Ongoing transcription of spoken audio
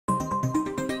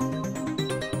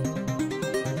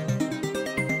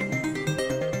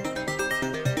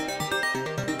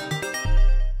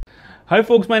Hi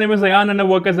folks, my name is Ayan and I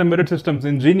work as a embedded systems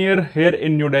engineer here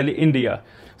in New Delhi, India.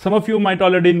 Some of you might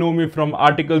already know me from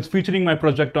articles featuring my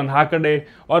project on Hackaday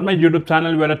or my YouTube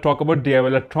channel where I talk about DIY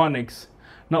electronics.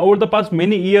 Now over the past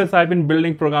many years, I've been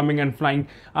building, programming and flying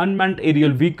unmanned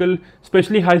aerial vehicle,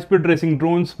 especially high-speed racing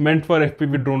drones meant for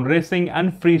FPV drone racing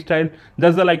and freestyle,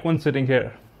 just like one sitting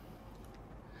here.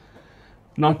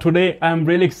 Now today I am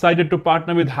really excited to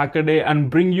partner with Hackaday and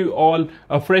bring you all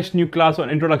a fresh new class on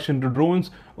introduction to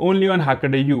drones only on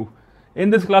HackadayU. In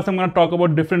this class I'm going to talk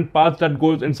about different parts that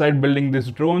goes inside building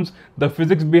these drones, the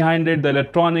physics behind it, the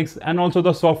electronics and also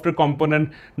the software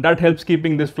component that helps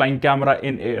keeping this flying camera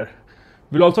in air.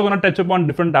 We're also going to touch upon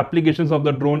different applications of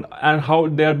the drone and how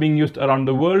they are being used around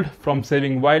the world, from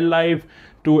saving wildlife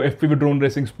to FPV drone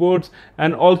racing sports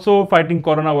and also fighting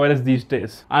coronavirus these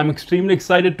days. I'm extremely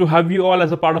excited to have you all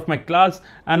as a part of my class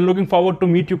and looking forward to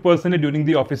meet you personally during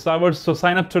the office hours. So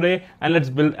sign up today and let's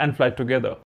build and fly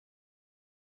together.